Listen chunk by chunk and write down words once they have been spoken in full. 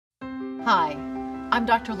Hi, I'm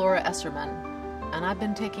Dr. Laura Esserman, and I've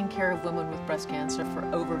been taking care of women with breast cancer for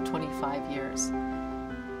over 25 years.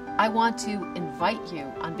 I want to invite you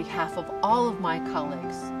on behalf of all of my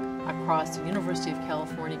colleagues across the University of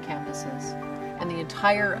California campuses and the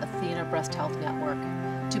entire Athena Breast Health Network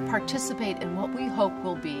to participate in what we hope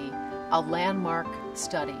will be a landmark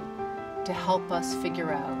study to help us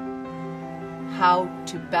figure out how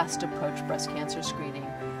to best approach breast cancer screening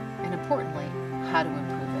and, importantly, how to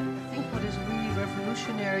improve it. I think what is really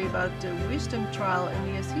revolutionary about the Wisdom trial and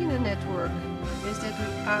the Athena network is that we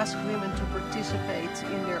ask women to participate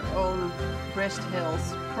in their own breast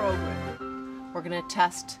health program. We're going to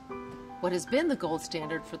test what has been the gold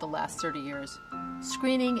standard for the last 30 years,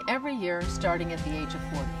 screening every year starting at the age of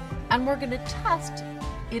 40. And we're going to test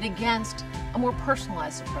it against a more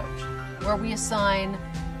personalized approach, where we assign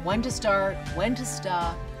when to start, when to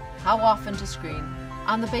stop, how often to screen,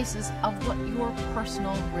 on the basis of what your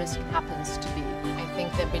personal risk happens to be. I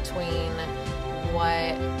think that between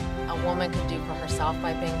what a woman could do for herself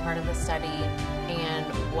by being part of the study and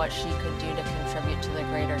what she could do to contribute to the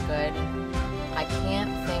greater good, I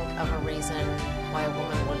can't think of a reason why a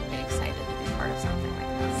woman wouldn't be excited to be part of something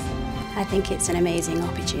like this. I think it's an amazing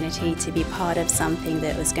opportunity to be part of something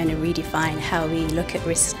that was going to redefine how we look at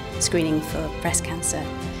risk screening for breast cancer.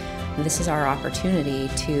 This is our opportunity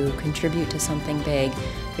to contribute to something big,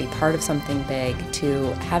 be part of something big,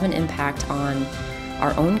 to have an impact on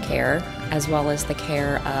our own care as well as the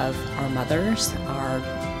care of our mothers,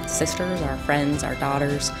 our sisters, our friends, our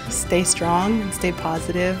daughters. Stay strong and stay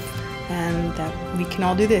positive, and that we can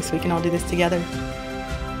all do this. We can all do this together.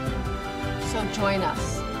 So join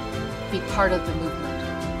us. Be part of the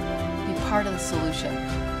movement. Be part of the solution.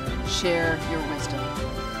 Share your wisdom.